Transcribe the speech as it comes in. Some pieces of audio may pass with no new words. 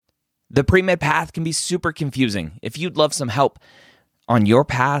The pre-med path can be super confusing. If you'd love some help on your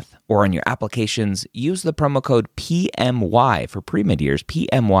path or on your applications, use the promo code PMY for pre-med years,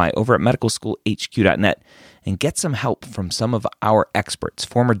 PMY, over at medicalschoolhq.net and get some help from some of our experts,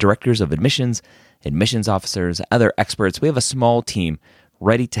 former directors of admissions, admissions officers, other experts. We have a small team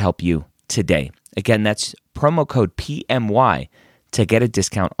ready to help you today. Again, that's promo code PMY to get a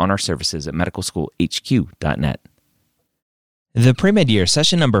discount on our services at medicalschoolhq.net. The Premed Year,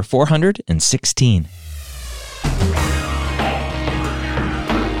 session number 416.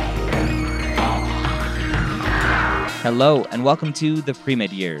 Hello, and welcome to the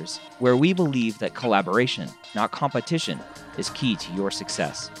Premed Years, where we believe that collaboration, not competition, is key to your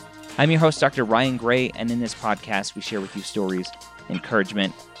success. I'm your host, Dr. Ryan Gray, and in this podcast, we share with you stories,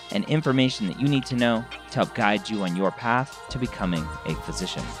 encouragement, and information that you need to know to help guide you on your path to becoming a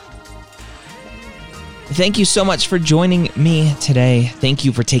physician. Thank you so much for joining me today. Thank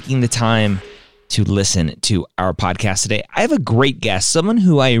you for taking the time to listen to our podcast today. I have a great guest, someone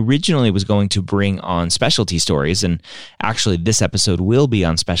who I originally was going to bring on specialty stories, and actually this episode will be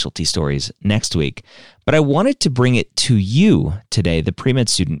on specialty stories next week. But I wanted to bring it to you today, the pre-med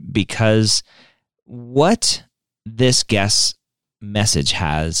student, because what this guest's message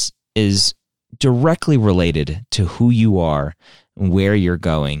has is directly related to who you are, where you're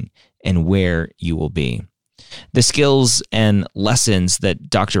going, and where you will be. The skills and lessons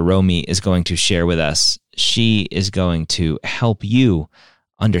that Dr. Romie is going to share with us, she is going to help you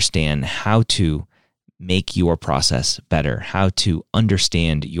understand how to make your process better, how to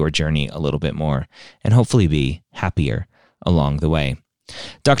understand your journey a little bit more, and hopefully be happier along the way.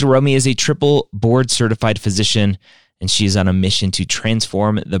 Dr. Romie is a triple board-certified physician, and she's on a mission to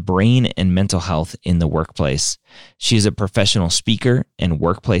transform the brain and mental health in the workplace. She is a professional speaker and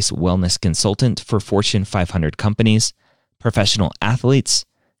workplace wellness consultant for Fortune 500 companies, professional athletes,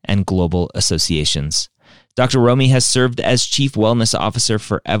 and global associations. Dr. Romie has served as Chief Wellness Officer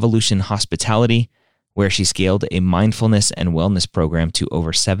for Evolution Hospitality, where she scaled a mindfulness and wellness program to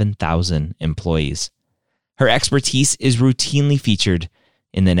over 7,000 employees. Her expertise is routinely featured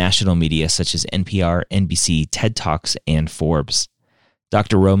in the national media such as NPR, NBC, TED Talks, and Forbes.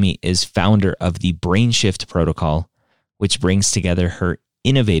 Dr. Romie is founder of the Brain Shift Protocol, which brings together her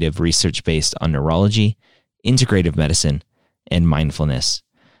innovative research based on neurology, integrative medicine, and mindfulness.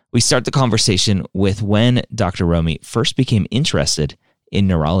 We start the conversation with when Dr. Romie first became interested in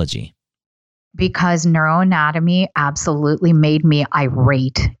neurology. Because neuroanatomy absolutely made me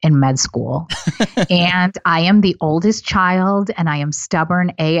irate in med school. And I am the oldest child and I am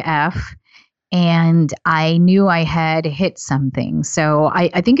stubborn AF. And I knew I had hit something. So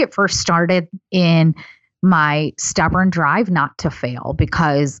I think it first started in my stubborn drive not to fail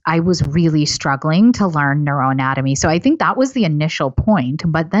because I was really struggling to learn neuroanatomy. So I think that was the initial point.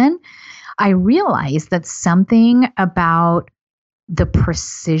 But then I realized that something about the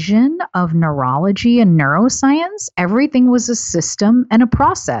precision of neurology and neuroscience, everything was a system and a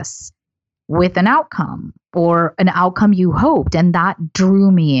process with an outcome or an outcome you hoped. And that drew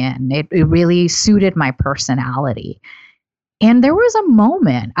me in. It really suited my personality. And there was a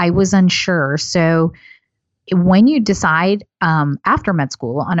moment I was unsure. So when you decide after med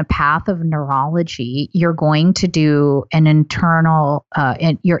school on a path of neurology, you're going to do an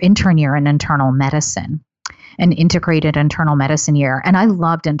your intern year in internal medicine. An integrated internal medicine year. And I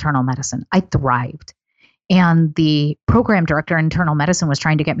loved internal medicine. I thrived. And the program director of internal medicine was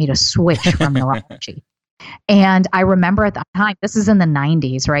trying to get me to switch from neurology. And I remember at that time, this is in the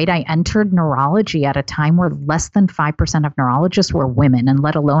 90s, right? I entered neurology at a time where less than 5% of neurologists were women, and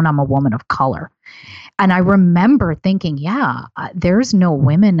let alone I'm a woman of color. And I remember thinking, there's no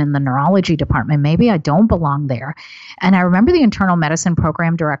women in the neurology department. Maybe I don't belong there. And I remember the internal medicine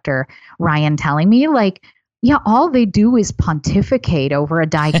program director, Ryan, telling me all they do is pontificate over a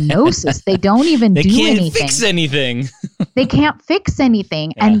diagnosis. They don't even do anything. They can't fix anything. They can't fix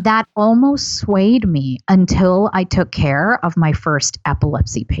anything. Yeah. And that almost swayed me until I took care of my first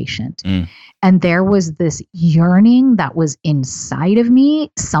epilepsy patient. And there was this yearning that was inside of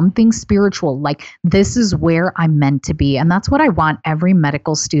me, something spiritual, like this is where I'm meant to be. And that's what I want every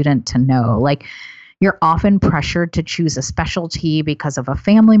medical student to know. You're often pressured to choose a specialty because of a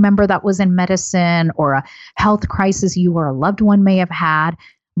family member that was in medicine or a health crisis you or a loved one may have had.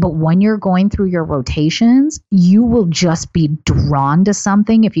 But when you're going through your rotations, you will just be drawn to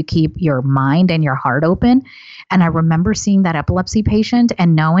something if you keep your mind and your heart open. And I remember seeing that epilepsy patient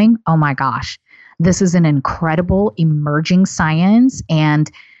and knowing, oh my gosh, this is an incredible emerging science.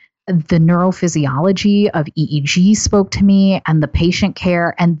 And the neurophysiology of EEG spoke to me, and the patient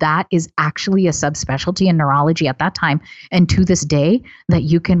care. And that is actually a subspecialty in neurology at that time. And to this day, that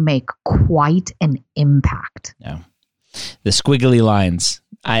you can make quite an impact. Yeah. The squiggly lines.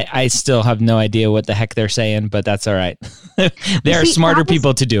 I still have no idea what the heck they're saying, but that's all right. There are smarter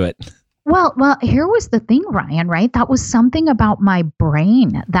people to do it. Well, here was the thing, Ryan, right? That was something about my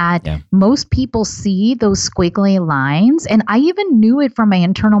brain that most people see those squiggly lines. And I even knew it from my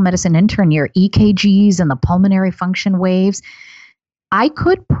internal medicine intern year, EKGs and the pulmonary function waves. I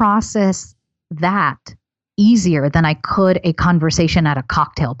could process that easier than I could a conversation at a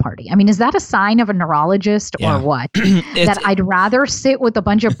cocktail party. I mean, is that a sign of a neurologist or what? That I'd rather sit with a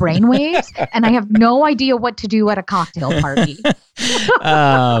bunch of brainwaves and I have no idea what to do at a cocktail party.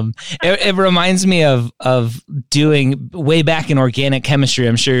 It reminds me of doing way back in organic chemistry.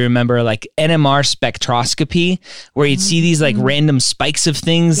 I'm sure you remember like NMR spectroscopy, where you'd see these like random spikes of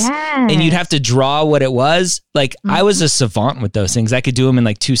things and you'd have to draw what it was. Like I was a savant with those things. I could do them in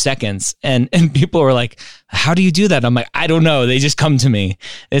like 2 seconds. And people were like, how do you do that? I'm like, I don't know. They just come to me.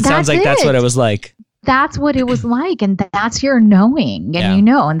 It sounds like that's what it was like. That's what it was like. And that's your knowing. And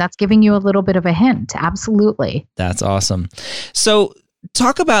and that's giving you a little bit of a hint. Absolutely. That's awesome. So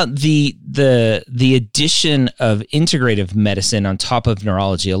talk about the addition of integrative medicine on top of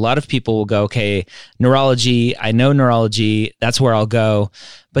neurology. A lot of people will go, okay, neurology, I know neurology, that's where I'll go.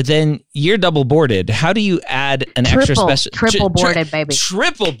 But then you're double boarded. How do you add an extra special? Triple boarded, baby.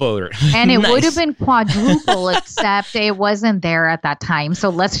 Triple boarded. And it would have been quadruple, except it wasn't there at that time. So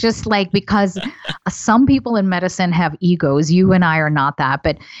let's just because some people in medicine have egos. You and I are not that,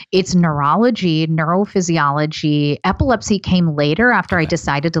 but it's neurology, neurophysiology. Epilepsy came later after I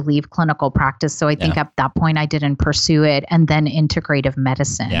decided to leave clinical practice. So I think at that point I didn't pursue it, and then integrative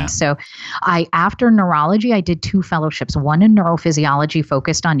medicine. Yeah. So after neurology, I did 2 fellowships, one in neurophysiology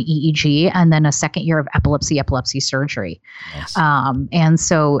focused on EEG, and then a second year of epilepsy surgery. Nice. And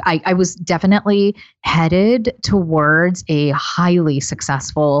so I was definitely headed towards a highly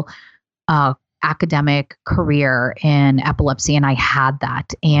successful academic career in epilepsy, and I had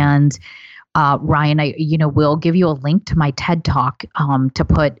that. And Ryan, I will give you a link to my TED Talk to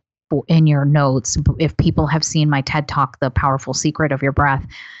put in your notes if people have seen my TED Talk, The Powerful Secret of Your Breath.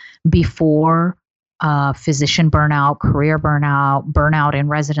 Before physician burnout, career burnout in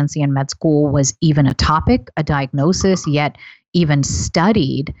residency and med school was even a topic, a diagnosis, yet even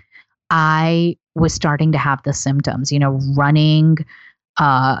studied, I was starting to have the symptoms,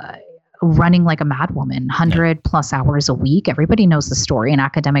 running like a madwoman, 100 plus hours a week. Everybody knows the story in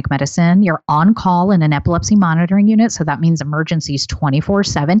academic medicine. You're on call in an epilepsy monitoring unit. So that means emergencies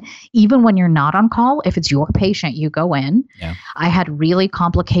 24/7. Even when you're not on call, if it's your patient, you go in. Yeah. I had really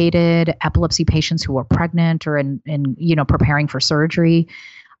complicated epilepsy patients who were pregnant or in preparing for surgery.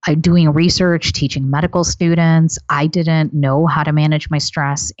 Doing research, teaching medical students. I didn't know how to manage my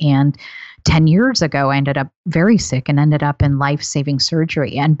stress. And 10 years ago, I ended up very sick and ended up in life-saving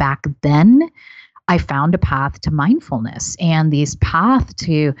surgery. And back then, I found a path to mindfulness and this path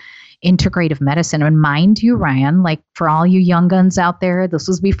to integrative medicine. And mind you, Ryan, like for all you young guns out there, this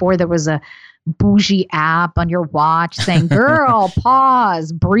was before there was a bougie app on your watch saying, girl,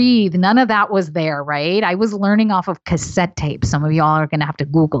 pause, breathe. None of that was there, right? I was learning off of cassette tape. Some of y'all are going to have to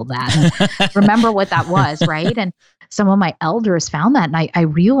Google that and remember what that was, right? And some of my elders found that. And I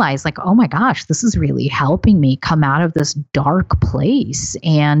realized like, oh my gosh, this is really helping me come out of this dark place.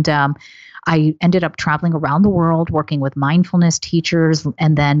 And I ended up traveling around the world, working with mindfulness teachers,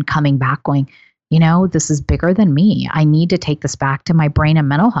 and then coming back going, this is bigger than me. I need to take this back to my brain and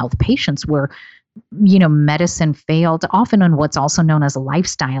mental health patients where, medicine failed, often on what's also known as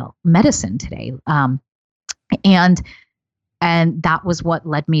lifestyle medicine today. And that was what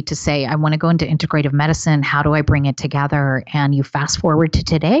led me to say, I want to go into integrative medicine. How do I bring it together? And you fast forward to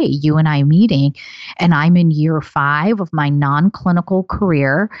today, you and I meeting, and I'm in year 5 of my non-clinical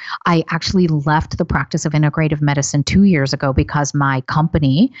career. I actually left the practice of integrative medicine 2 years ago because my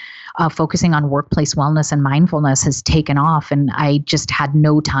company, focusing on workplace wellness and mindfulness, has taken off, and I just had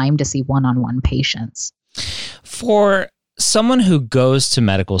no time to see one-on-one patients. For someone who goes to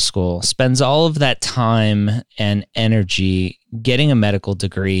medical school, spends all of that time and energy getting a medical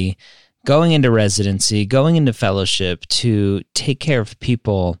degree, going into residency, going into fellowship to take care of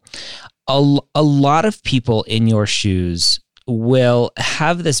people, a lot of people in your shoes will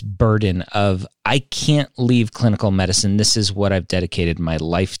have this burden of, I can't leave clinical medicine. This is what I've dedicated my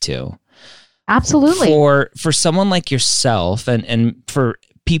life to. Absolutely. For someone like yourself and for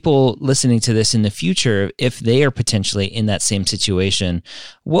people listening to this in the future, if they are potentially in that same situation,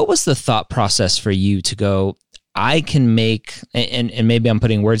 what was the thought process for you to go, I can make, and maybe I'm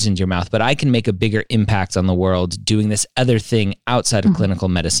putting words into your mouth, but I can make a bigger impact on the world doing this other thing outside of clinical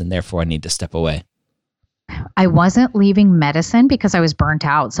medicine. Therefore, I need to step away. I wasn't leaving medicine because I was burnt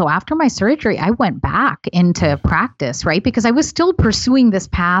out. So after my surgery, I went back into practice, right? Because I was still pursuing this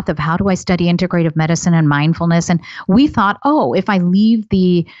path of how do I study integrative medicine and mindfulness. And we thought, oh, if I leave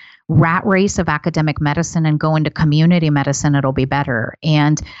the rat race of academic medicine and go into community medicine, it'll be better.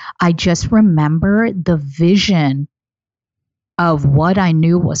 And I just remember the vision of what I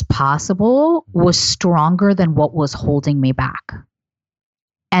knew was possible was stronger than what was holding me back.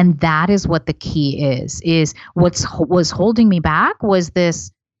 And that is what the key is what was holding me back was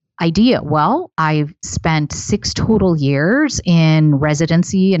this idea. Well, I've spent 6 total years in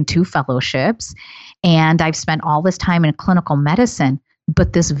residency and 2 fellowships, and I've spent all this time in clinical medicine.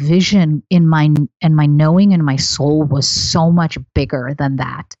 But this vision in my knowing and my soul was so much bigger than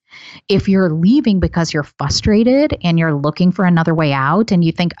that. If you're leaving because you're frustrated and you're looking for another way out, and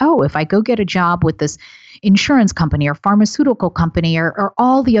you think, oh, if I go get a job with this insurance company or pharmaceutical company or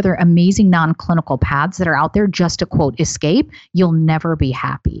all the other amazing non-clinical paths that are out there just to quote escape, you'll never be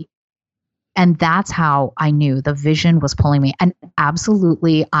happy. And that's how I knew the vision was pulling me. And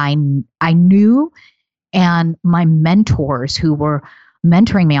absolutely, I knew, and my mentors who were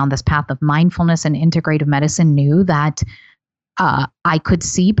mentoring me on this path of mindfulness and integrative medicine knew that I could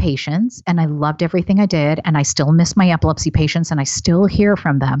see patients, and I loved everything I did, and I still miss my epilepsy patients, and I still hear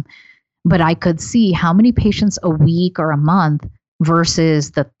from them. But I could see how many patients a week or a month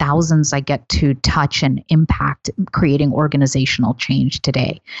versus the thousands I get to touch and impact creating organizational change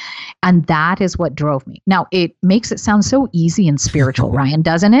today. And that is what drove me. Now, it makes it sound so easy and spiritual, Ryan,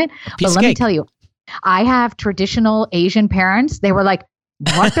 doesn't it? But let me tell you, I have traditional Asian parents. They were like,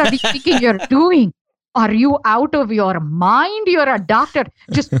 what are you thinking you're doing? Are you out of your mind? You're a doctor.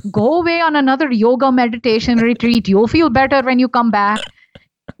 Just go away on another yoga meditation retreat. You'll feel better when you come back.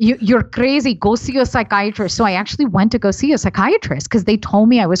 You're crazy. Go see a psychiatrist. So I actually went to go see a psychiatrist because they told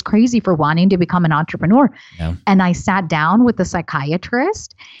me I was crazy for wanting to become an entrepreneur. Yeah. And I sat down with the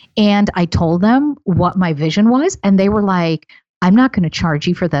psychiatrist and I told them what my vision was. And they were like, I'm not going to charge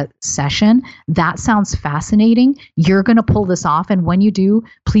you for that session. That sounds fascinating. You're going to pull this off. And when you do,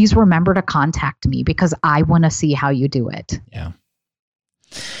 please remember to contact me because I want to see how you do it. Yeah.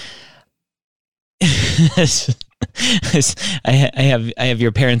 I have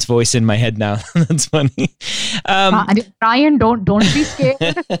your parents' voice in my head now. That's funny. Ryan, don't be scared.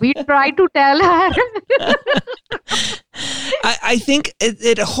 We try to tell her. I think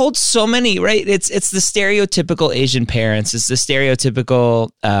it holds so many, right? It's the stereotypical Asian parents. It's the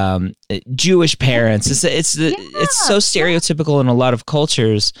stereotypical Jewish parents. It's so stereotypical in a lot of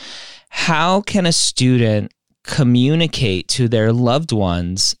cultures. How can a student communicate to their loved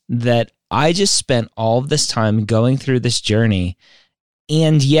ones that I just spent all of this time going through this journey,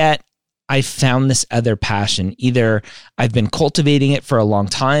 and yet I found this other passion? Either I've been cultivating it for a long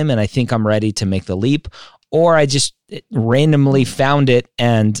time and I think I'm ready to make the leap, or I just randomly found it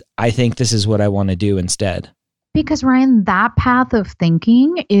and I think this is what I want to do instead. Because, Ryan, that path of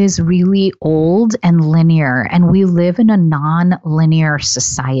thinking is really old and linear, and we live in a non-linear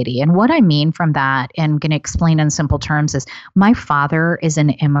society. And what I mean from that, and I'm going to explain in simple terms, is my father is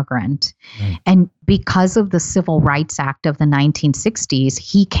an immigrant. And because of the Civil Rights Act of the 1960s,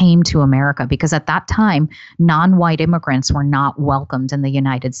 he came to America because at that time, non-white immigrants were not welcomed in the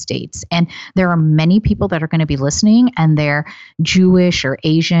United States. And there are many people that are going to be listening, and they're Jewish or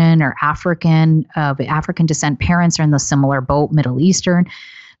Asian or African, of African descent parents are in the similar boat, Middle Eastern.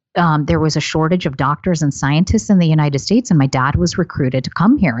 There was a shortage of doctors and scientists in the United States, and my dad was recruited to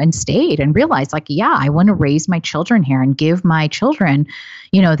come here and stayed and realized, like, yeah, I want to raise my children here and give my children,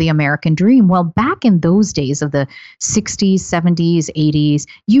 the American dream. Well, back in those days of the 60s, 70s, 80s,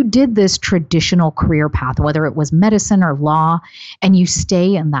 you did this traditional career path, whether it was medicine or law, and you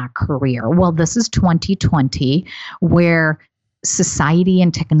stay in that career. Well, this is 2020, where society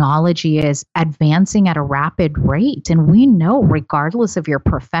and technology is advancing at a rapid rate. And we know, regardless of your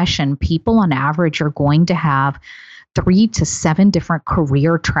profession, people on average are going to have 3 to 7 different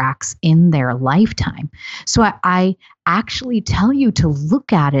career tracks in their lifetime. So I actually tell you to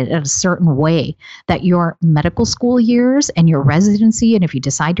look at it in a certain way, that your medical school years and your residency, and if you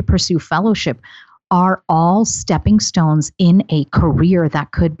decide to pursue fellowship, are all stepping stones in a career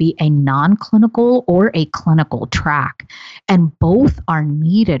that could be a non-clinical or a clinical track. And both are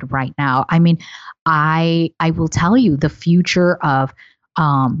needed right now. I mean, I will tell you, the future of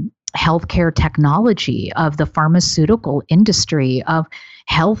healthcare technology, of the pharmaceutical industry, of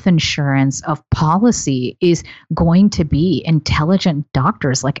health insurance, of policy is going to be intelligent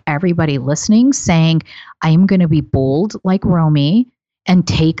doctors like everybody listening saying, I am going to be bold like Romie and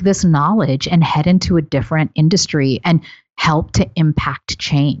take this knowledge and head into a different industry and help to impact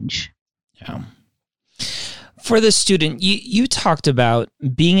change. Yeah. For the student, you talked about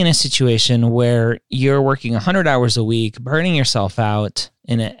being in a situation where you're working 100 hours a week, burning yourself out,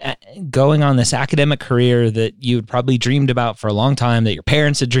 and going on this academic career that you had probably dreamed about for a long time, that your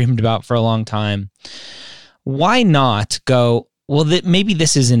parents had dreamed about for a long time. Why not go, well, maybe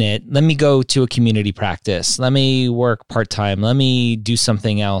this isn't it. Let me go to a community practice. Let me work part-time. Let me do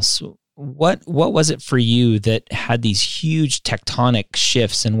something else. What was it for you that had these huge tectonic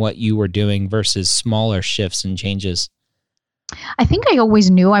shifts in what you were doing versus smaller shifts and changes? I think I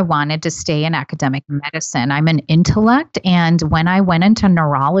always knew I wanted to stay in academic medicine. I'm an intellect, and when I went into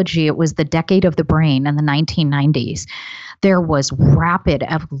neurology, it was the decade of the brain in the 1990s. There was rapid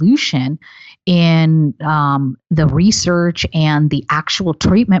evolution in the research and the actual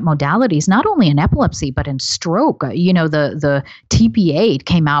treatment modalities, not only in epilepsy, but in stroke. The TPA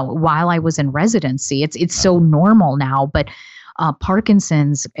came out while I was in residency. It's so normal now, but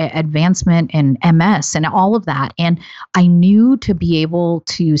Parkinson's, advancement in MS and all of that. And I knew to be able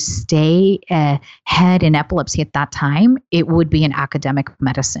to stay ahead in epilepsy at that time, it would be in academic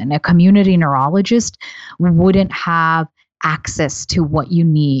medicine. A community neurologist wouldn't have access to what you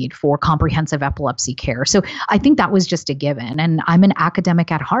need for comprehensive epilepsy care. So I think that was just a given. And I'm an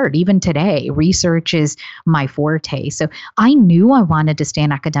academic at heart. Even today, research is my forte. So I knew I wanted to stay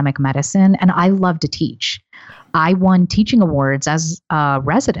in academic medicine, and I love to teach. I won teaching awards as a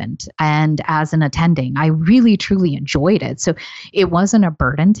resident and as an attending. I really, truly enjoyed it. So it wasn't a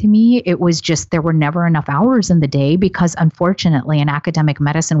burden to me. It was just there were never enough hours in the day because, unfortunately, in academic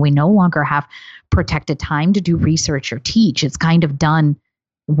medicine, we no longer have protected time to do research or teach. It's kind of done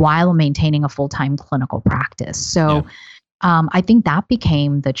while maintaining a full-time clinical practice. So I think that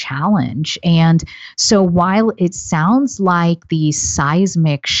became the challenge. And so while it sounds like these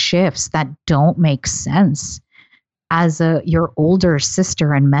seismic shifts that don't make sense, as your older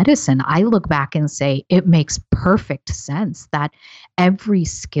sister in medicine, I look back and say it makes perfect sense that every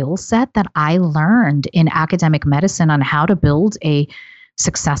skill set that I learned in academic medicine on how to build a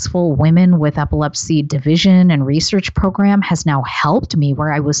successful women with epilepsy division and research program has now helped me,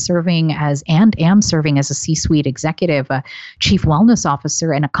 where I was serving as and am serving as a C-suite executive, a chief wellness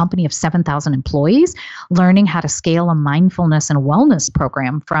officer in a company of 7,000 employees, learning how to scale a mindfulness and wellness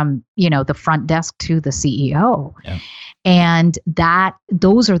program from, the front desk to the CEO. Yeah. And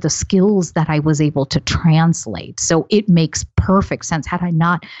those are the skills that I was able to translate. So it makes perfect sense. Had I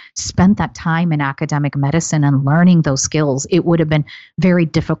not spent that time in academic medicine and learning those skills, it would have been very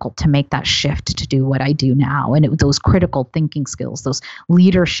difficult to make that shift to do what I do now. And those critical thinking skills, those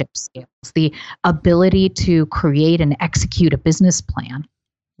leadership skills, the ability to create and execute a business plan.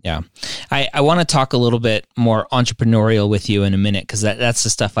 Yeah. I want to talk a little bit more entrepreneurial with you in a minute, because that's the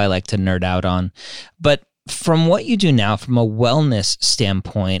stuff I like to nerd out on. But from what you do now, from a wellness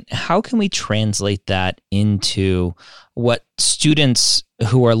standpoint, how can we translate that into what students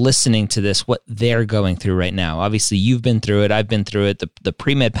who are listening to this, what they're going through right now? Obviously, you've been through it. I've been through it. The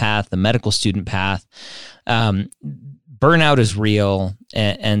pre-med path, the medical student path. Burnout is real,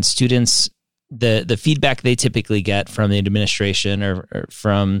 and students, the feedback they typically get from the administration or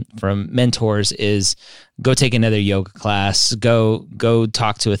from mentors is go take another yoga class, go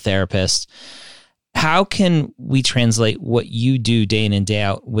talk to a therapist. How can we translate what you do day in and day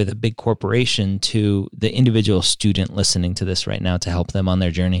out with a big corporation to the individual student listening to this right now to help them on their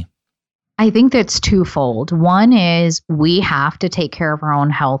journey? I think that's twofold. One is we have to take care of our own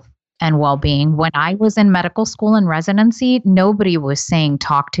health and well-being. When I was in medical school and residency, nobody was saying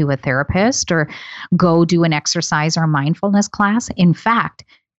talk to a therapist or go do an exercise or mindfulness class. In fact,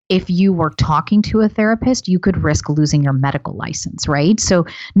 if you were talking to a therapist, you could risk losing your medical license, right? So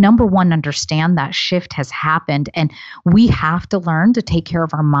number one, understand that shift has happened, and we have to learn to take care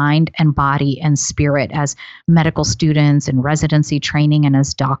of our mind and body and spirit as medical students in residency training and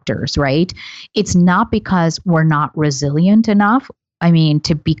as doctors, right? It's not because we're not resilient enough. I mean,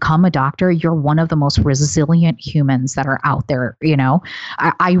 to become a doctor, you're one of the most resilient humans that are out there.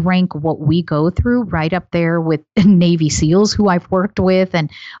 I rank what we go through right up there with Navy SEALs who I've worked with and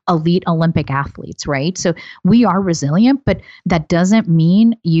elite Olympic athletes, right? So we are resilient, but that doesn't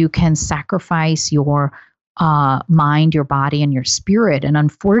mean you can sacrifice your mind, your body, and your spirit. And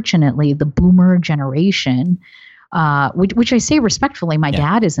unfortunately, the boomer generation, which I say respectfully, my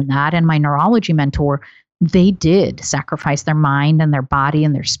dad is in that, and my neurology mentor, they did sacrifice their mind and their body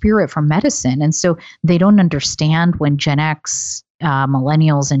and their spirit for medicine. And so they don't understand when Gen X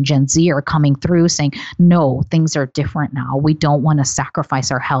millennials and Gen Z are coming through saying, no, things are different now. We don't want to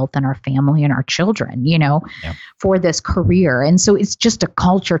sacrifice our health and our family and our children, for this career. And so it's just a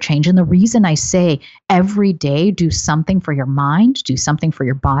culture change. And the reason I say every day, do something for your mind, do something for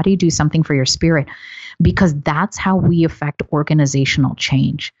your body, do something for your spirit, because that's how we affect organizational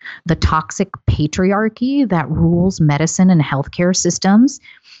change. The toxic patriarchy that rules medicine and healthcare systems,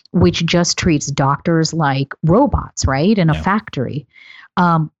 which just treats doctors like robots, right? In a factory.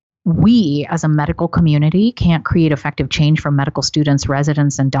 We, as a medical community, can't create effective change for medical students,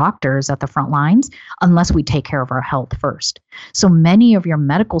 residents, and doctors at the front lines unless we take care of our health first. So many of your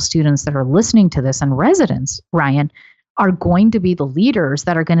medical students that are listening to this and residents, Ryan, are going to be the leaders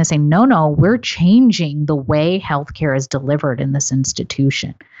that are going to say, no, we're changing the way healthcare is delivered in this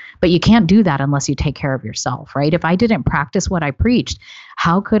institution. But you can't do that unless you take care of yourself, right? If I didn't practice what I preached,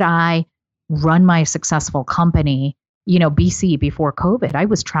 how could I run my successful company, BC before COVID? I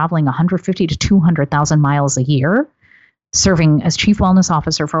was traveling 150 to 200,000 miles a year, serving as chief wellness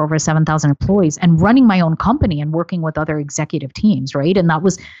officer for over 7,000 employees and running my own company and working with other executive teams, right? And that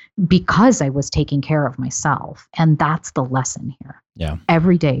was because I was taking care of myself. And that's the lesson here. Yeah.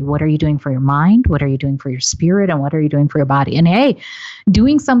 Every day, what are you doing for your mind? What are you doing for your spirit? And what are you doing for your body? And hey,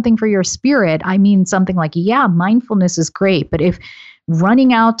 doing something for your spirit, I mean something like, mindfulness is great, but if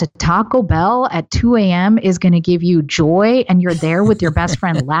running out to Taco Bell at 2 a.m. is going to give you joy and you're there with your best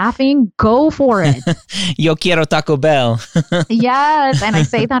friend laughing, go for it. Yo quiero Taco Bell. Yes. And I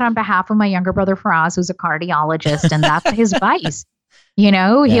say that on behalf of my younger brother, Faraz, who's a cardiologist, and that's his vice.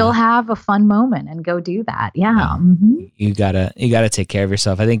 He'll have a fun moment and go do that. Yeah. Mm-hmm. You gotta take care of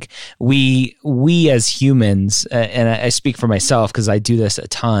yourself. I think we as humans, and I speak for myself because I do this a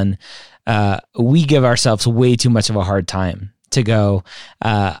ton, we give ourselves way too much of a hard time to go,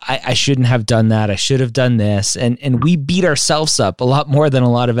 I shouldn't have done that. I should have done this. And we beat ourselves up a lot more than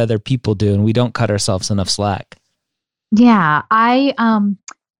a lot of other people do. And we don't cut ourselves enough slack. Yeah.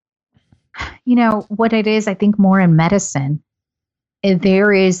 What it is, I think more in medicine,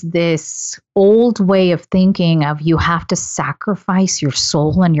 there is this old way of thinking of you have to sacrifice your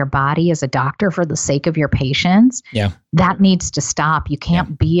soul and your body as a doctor for the sake of your patients. Yeah. That needs to stop. You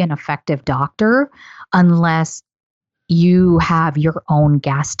can't be an effective doctor unless you have your own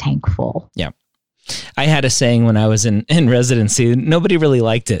gas tank full. Yeah. I had a saying when I was in residency. Nobody really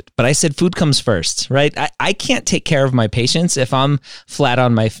liked it, but I said food comes first, right? I can't take care of my patients if I'm flat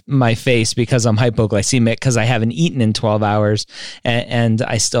on my face because I'm hypoglycemic because I haven't eaten in 12 hours and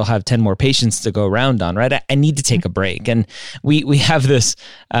I still have 10 more patients to go around on, right? I need to take a break. And we have this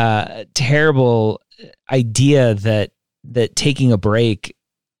terrible idea that taking a break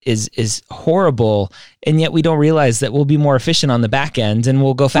is horrible, and yet we don't realize that we'll be more efficient on the back end and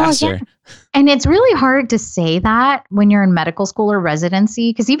we'll go faster. Oh, yeah. And it's really hard to say that when you're in medical school or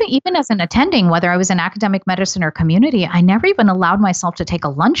residency, because even as an attending, whether I was in academic medicine or community, I never even allowed myself to take a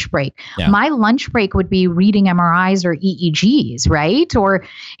lunch break. Yeah. My lunch break would be reading MRIs or EEGs, right? Or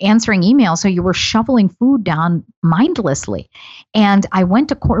answering emails. So you were shoveling food down mindlessly. And I went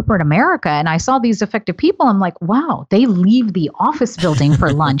to corporate America and I saw these effective people. I'm like, wow, they leave the office building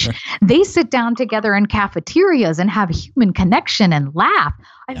for lunch. They sit down together in cafeterias and have human connection and laugh.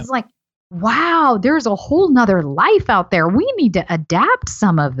 I was like, wow, there's a whole nother life out there. We need to adapt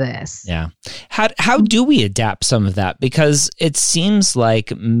some of this. Yeah. How do we adapt some of that? Because it seems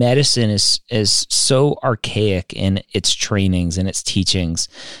like medicine is so archaic in its trainings and its teachings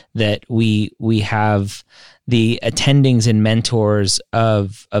that we have the attendings and mentors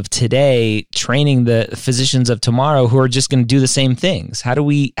of today training the physicians of tomorrow who are just going to do the same things. How do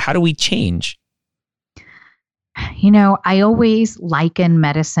we change? I always liken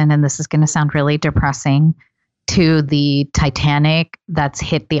medicine, and this is going to sound really depressing, to the Titanic that's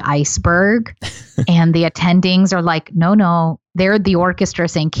hit the iceberg. And the attendings are like, no, they're the orchestra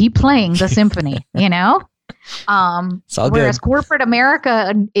saying, keep playing the symphony, It's all whereas good. Corporate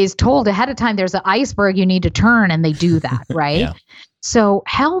America is told ahead of time, there's an iceberg you need to turn, and they do that, right? Yeah. So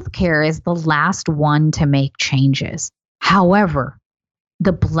healthcare is the last one to make changes. However,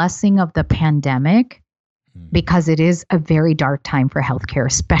 the blessing of the pandemic, because it is a very dark time for healthcare,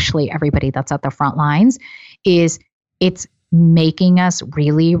 especially everybody that's at the front lines, is it's making us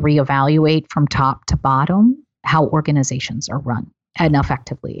really reevaluate from top to bottom how organizations are run and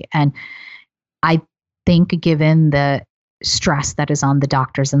effectively. And I think given the stress that is on the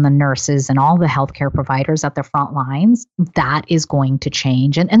doctors and the nurses and all the healthcare providers at the front lines, that is going to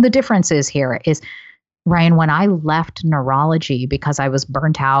change. And the difference is here is Ryan, when I left neurology because I was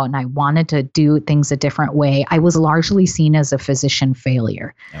burnt out and I wanted to do things a different way, I was largely seen as a physician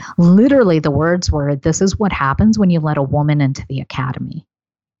failure. Yeah. Literally, the words were, "This is what happens when you let a woman into the academy."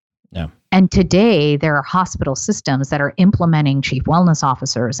 Yeah. And today, there are hospital systems that are implementing chief wellness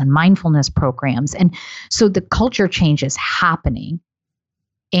officers and mindfulness programs. And so the culture change is happening.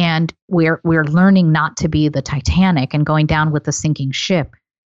 And we're learning not to be the Titanic and going down with the sinking ship.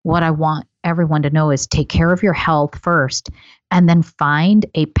 What I want everyone to know is take care of your health first and then find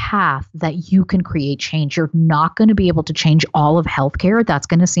a path that you can create change. You're not going to be able to change all of healthcare. That's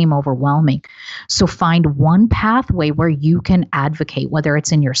going to seem overwhelming. So find one pathway where you can advocate, whether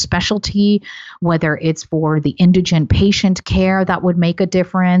it's in your specialty, whether it's for the indigent patient care that would make a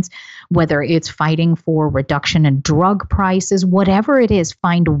difference, whether it's fighting for reduction in drug prices, whatever it is,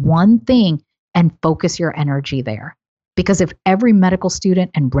 find one thing and focus your energy there. Because if every medical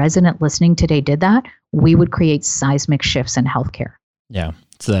student and resident listening today did that, we would create seismic shifts in healthcare. Yeah,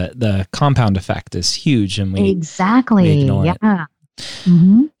 it's the compound effect is huge, and we ignore it.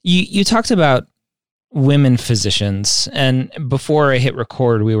 Mm-hmm. You talked about women physicians, and before I hit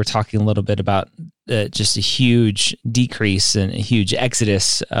record, we were talking a little bit about just a huge decrease and a huge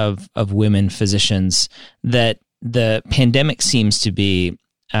exodus of women physicians that the pandemic seems to be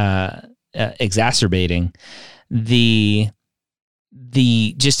exacerbating. The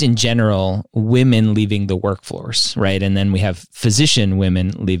just in general, women leaving the workforce, right? And then we have physician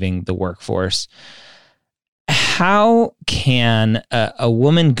women leaving the workforce. How can a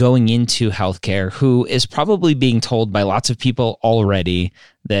woman going into healthcare who is probably being told by lots of people already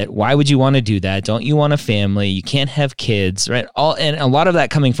that why would you want to do that? Don't you want a family? You can't have kids, right? And a lot of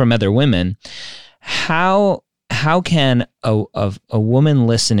that coming from other women. How can a woman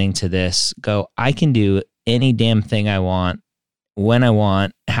listening to this go, I can do any damn thing I want, when I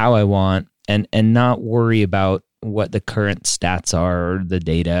want, how I want, and not worry about what the current stats are or the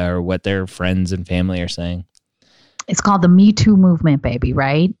data or what their friends and family are saying? It's called the Me Too movement, baby,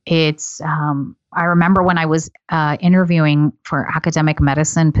 right? It's, I remember when I was interviewing for academic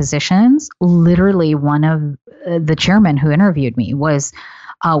medicine positions, literally one of the chairmen who interviewed me was,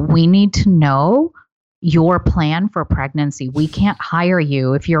 we need to know your plan for pregnancy. We can't hire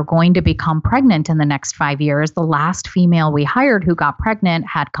you if you're going to become pregnant in the next 5 years. The last female we hired who got pregnant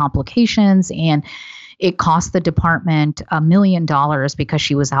had complications, and it cost the department $1 million because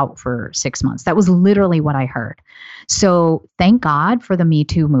she was out for 6 months. That was literally what I heard. So thank God for the Me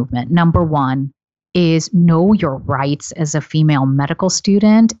Too movement. Number one is know your rights as a female medical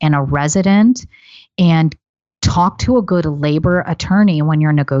student and a resident, and talk to a good labor attorney when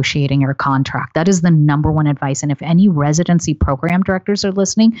you're negotiating your contract. That is the number one advice. And if any residency program directors are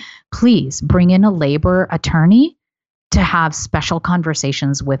listening, please bring in a labor attorney to have special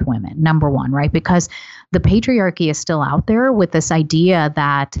conversations with women. Number one, right? Because the patriarchy is still out there with this idea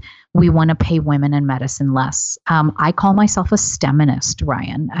that we want to pay women in medicine less. I call myself a STEMinist,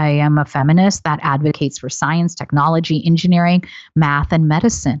 Ryan. I am a feminist that advocates for science, technology, engineering, math, and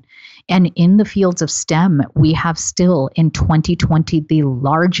medicine. And in the fields of STEM, we have still in 2020 the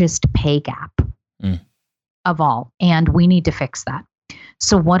largest pay gap of all. And we need to fix that.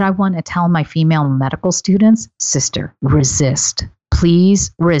 So what I want to tell my female medical students, sister, resist.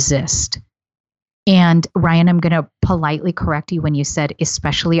 Please resist. And Ryan, I'm going to politely correct you when you said,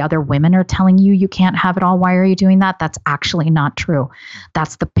 especially other women are telling you you can't have it all. Why are you doing that? That's actually not true.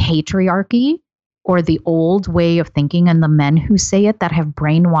 That's the patriarchy or the old way of thinking, and the men who say it that have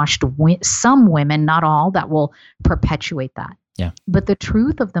brainwashed some women, not all, that will perpetuate that. Yeah. But the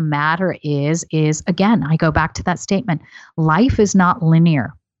truth of the matter is again, I go back to that statement. Life is not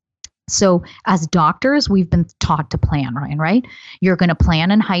linear. So as doctors, we've been taught to plan, Ryan, right? You're going to plan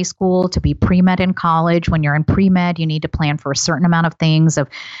in high school to be pre-med in college. When you're in pre-med, you need to plan for a certain amount of things of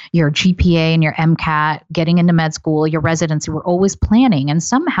your GPA and your MCAT, getting into med school, your residency. We're always planning. And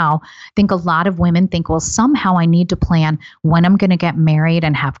somehow, I think a lot of women think, well, somehow I need to plan when I'm going to get married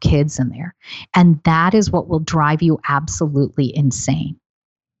and have kids in there. And that is what will drive you absolutely insane.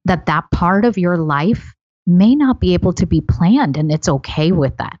 That part of your life may not be able to be planned, and it's okay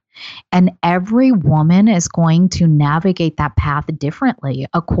with that. And every woman is going to navigate that path differently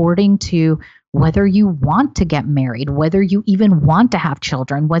according to whether you want to get married, whether you even want to have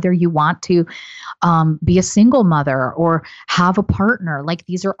children, whether you want to be a single mother or have a partner. Like,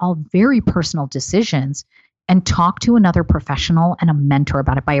 these are all very personal decisions. And talk to another professional and a mentor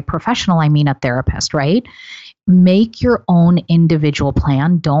about it. By a professional, I mean a therapist, right? Make your own individual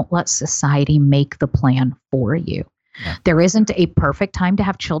plan. Don't let society make the plan for you. Yeah. There isn't a perfect time to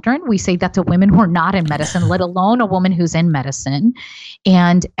have children. We say that to women who are not in medicine, let alone a woman who's in medicine.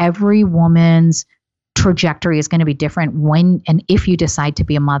 And every woman's trajectory is going to be different when and if you decide to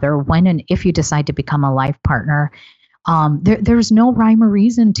be a mother, when and if you decide to become a life partner. There's no rhyme or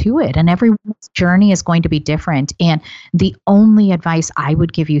reason to it, and everyone's journey is going to be different. And the only advice I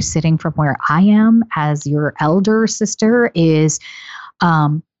would give you, sitting from where I am as your elder sister, is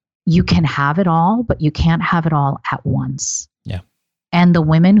you can have it all, but you can't have it all at once. Yeah. And the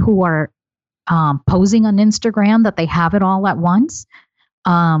women who are posing on Instagram that they have it all at once,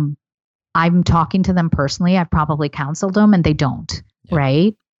 I'm talking to them personally. I've probably counseled them, and they don't. Yeah.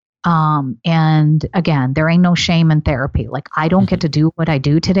 Right. And again, there ain't no shame in therapy. Like, I don't get to do what I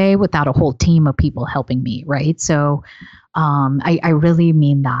do today without a whole team of people helping me. Right. So, I really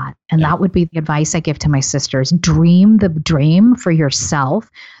mean that. And that would be the advice I give to my sisters. Dream the dream for yourself,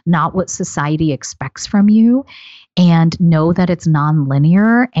 not what society expects from you, and know that it's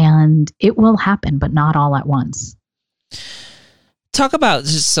nonlinear and it will happen, but not all at once. Talk about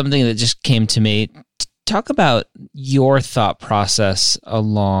just something that just came to me. Talk about your thought process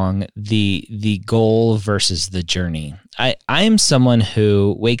along the goal versus the journey. I am someone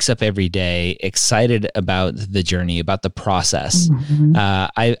who wakes up every day excited about the journey, about the process. Mm-hmm.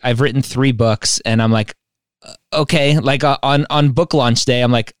 I've written 3 books, and I'm like, okay, like on book launch day,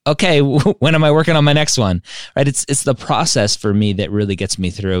 I'm like, okay, when am I working on my next one? Right? It's the process for me that really gets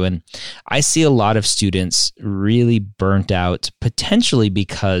me through. And I see a lot of students really burnt out, potentially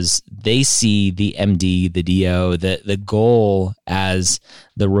because they see the MD, the DO, the goal as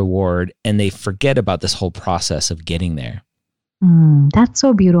the reward, and they forget about this whole process of getting there. That's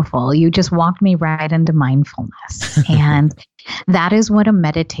so beautiful. You just walked me right into mindfulness. And that is what a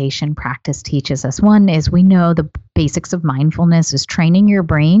meditation practice teaches us. One is, we know the basics of mindfulness is training your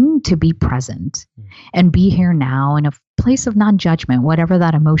brain to be present and be here now in a place of non-judgment, whatever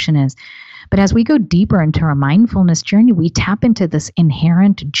that emotion is. But as we go deeper into our mindfulness journey, we tap into this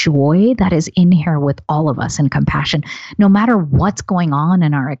inherent joy that is in here with all of us, and compassion, no matter what's going on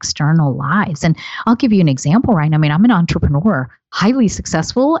in our external lives. And I'll give you an example, right? I mean, I'm an entrepreneur, highly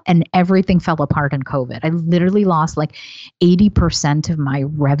successful, and everything fell apart in COVID. I literally lost like 80% of my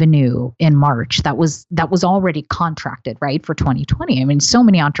revenue in March. That was already contracted, right, for 2020. I mean, so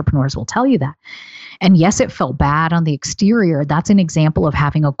many entrepreneurs will tell you that. And yes, it felt bad on the exterior. That's an example of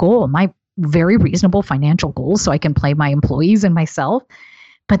having a goal. My very reasonable financial goals, so I can pay my employees and myself.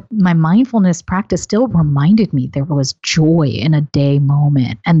 But my mindfulness practice still reminded me there was joy in a day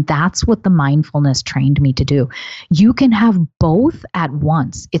moment. And that's what the mindfulness trained me to do. You can have both at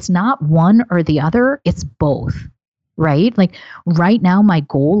once. It's not one or the other, it's both, right? Like right now, my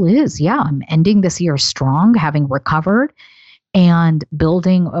goal is, I'm ending this year strong, having recovered, and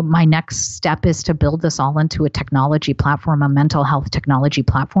building. My next step is to build this all into a technology platform, a mental health technology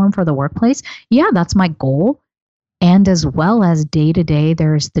platform for the workplace. Yeah, that's my goal. And as well as day to day,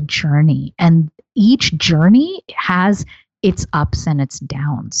 there's the journey. And each journey has its ups and its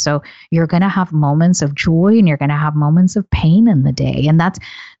downs. So you're going to have moments of joy, and you're going to have moments of pain in the day. And that's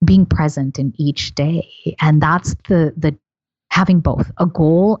being present in each day. And that's the having both a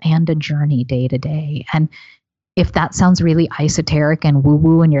goal and a journey day to day. And if that sounds really esoteric and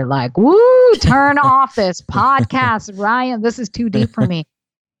woo-woo, and you're like, woo, turn off this podcast, Ryan, this is too deep for me.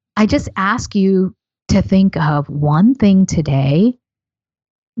 I just ask you to think of one thing today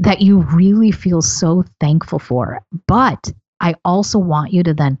that you really feel so thankful for. But I also want you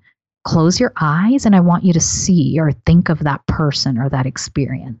to then close your eyes, and I want you to see or think of that person or that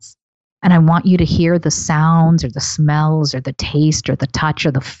experience. And I want you to hear the sounds or the smells or the taste or the touch or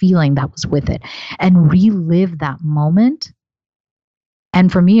the feeling that was with it, and relive that moment.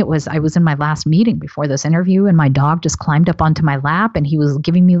 And for me, I was in my last meeting before this interview, and my dog just climbed up onto my lap, and he was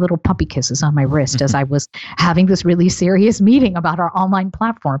giving me little puppy kisses on my wrist as I was having this really serious meeting about our online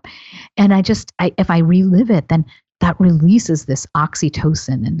platform. And if I relive it, then that releases this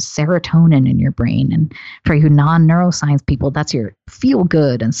oxytocin and serotonin in your brain. And for you non-neuroscience people, that's your feel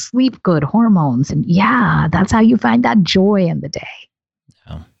good and sleep good hormones. And that's how you find that joy in the day.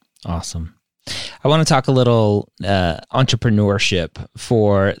 Oh, awesome. I want to talk a little entrepreneurship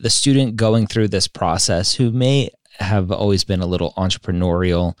for the student going through this process who may have always been a little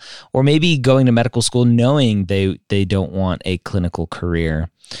entrepreneurial, or maybe going to medical school knowing they don't want a clinical career.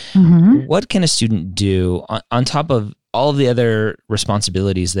 Mm-hmm. What can a student do on top of all of the other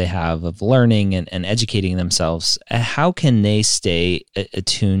responsibilities they have of learning and educating themselves? How can they stay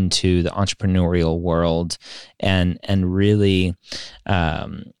attuned to the entrepreneurial world and really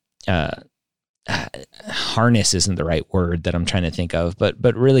harness isn't the right word that I'm trying to think of,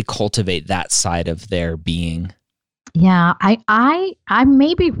 but really cultivate that side of their being? Yeah, I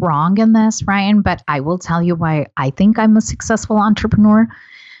may be wrong in this, Ryan, but I will tell you why I think I'm a successful entrepreneur.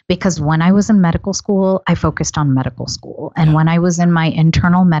 Because when I was in medical school, I focused on medical school. And when I was in my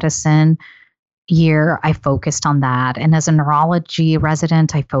internal medicine year, I focused on that. And as a neurology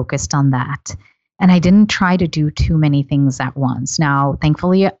resident, I focused on that. And I didn't try to do too many things at once. Now,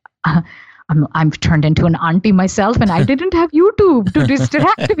 thankfully, I'm turned into an auntie myself, and I didn't have YouTube to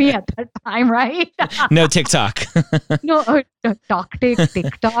distract me at that time, right? No TikTok. No,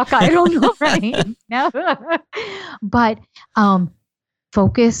 TikTok. I don't know, right? No. But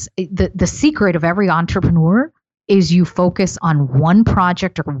focus. The secret of every entrepreneur is you focus on one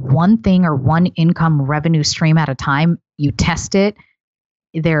project or one thing or one income revenue stream at a time. You test it.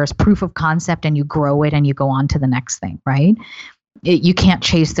 There's proof of concept, and you grow it, and you go on to the next thing, right? You can't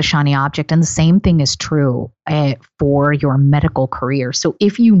chase the shiny object. And the same thing is true for your medical career. So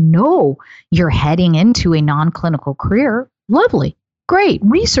if you know you're heading into a non-clinical career, lovely, great,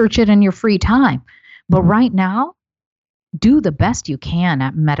 research it in your free time. But right now, do the best you can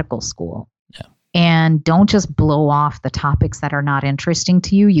at medical school. Yeah. And don't just blow off the topics that are not interesting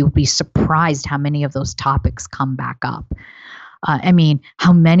to you. You'll be surprised how many of those topics come back up.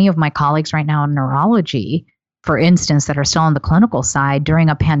 How many of my colleagues right now in neurology, for instance, that are still on the clinical side during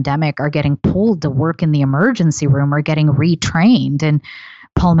a pandemic are getting pulled to work in the emergency room or getting retrained in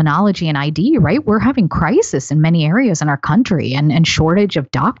pulmonology and ID, right? We're having crisis in many areas in our country and shortage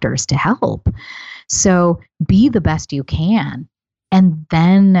of doctors to help. So be the best you can, and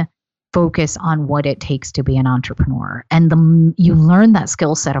then focus on what it takes to be an entrepreneur. And you learn that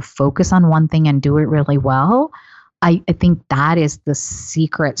skill set of focus on one thing and do it really well. I think that is the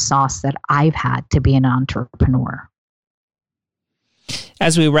secret sauce that I've had to be an entrepreneur.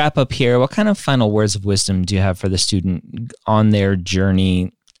 As we wrap up here, what kind of final words of wisdom do you have for the student on their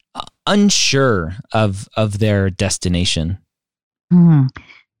journey, unsure of their destination?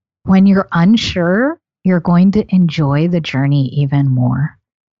 When you're unsure, you're going to enjoy the journey even more.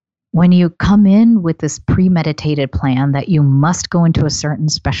 When you come in with this premeditated plan that you must go into a certain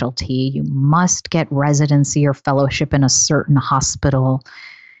specialty, you must get residency or fellowship in a certain hospital,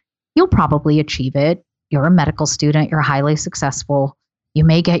 you'll probably achieve it. You're a medical student, you're highly successful. You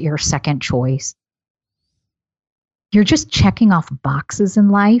may get your second choice. You're just checking off boxes in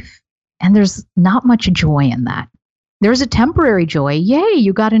life, and there's not much joy in that. There's a temporary joy. Yay,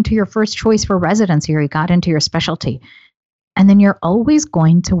 you got into your first choice for residency, or you got into your specialty. And then you're always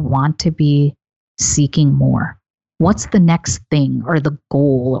going to want to be seeking more. What's the next thing or the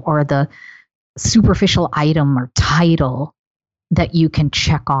goal or the superficial item or title that you can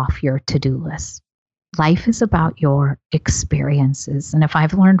check off your to-do list? Life is about your experiences. And if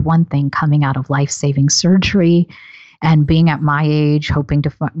I've learned one thing coming out of life-saving surgery and being at my age, hoping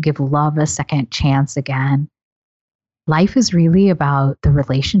to give love a second chance again, life is really about the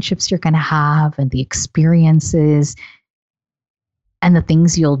relationships you're going to have and the experiences and the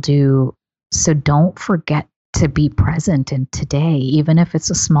things you'll do. So don't forget to be present in today, even if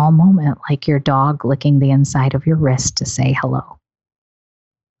it's a small moment, like your dog licking the inside of your wrist to say hello.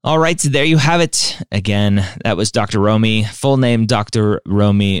 All right, so there you have it. Again, that was Dr. Romie, full name Dr.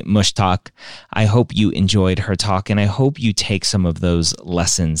 Romie Mushtaq. I hope you enjoyed her talk, and I hope you take some of those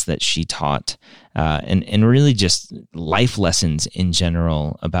lessons that she taught, and really just life lessons in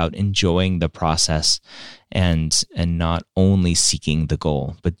general about enjoying the process and not only seeking the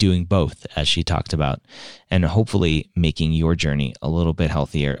goal, but doing both, as she talked about, and hopefully making your journey a little bit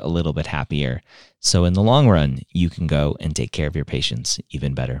healthier, a little bit happier. So in the long run, you can go and take care of your patients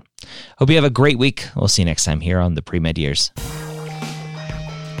even better. Hope you have a great week. We'll see you next time here on the Premed Years.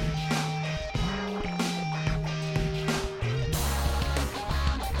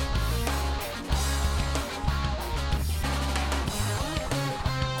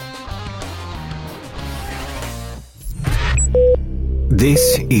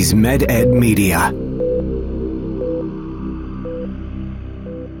 This is MedEd Media.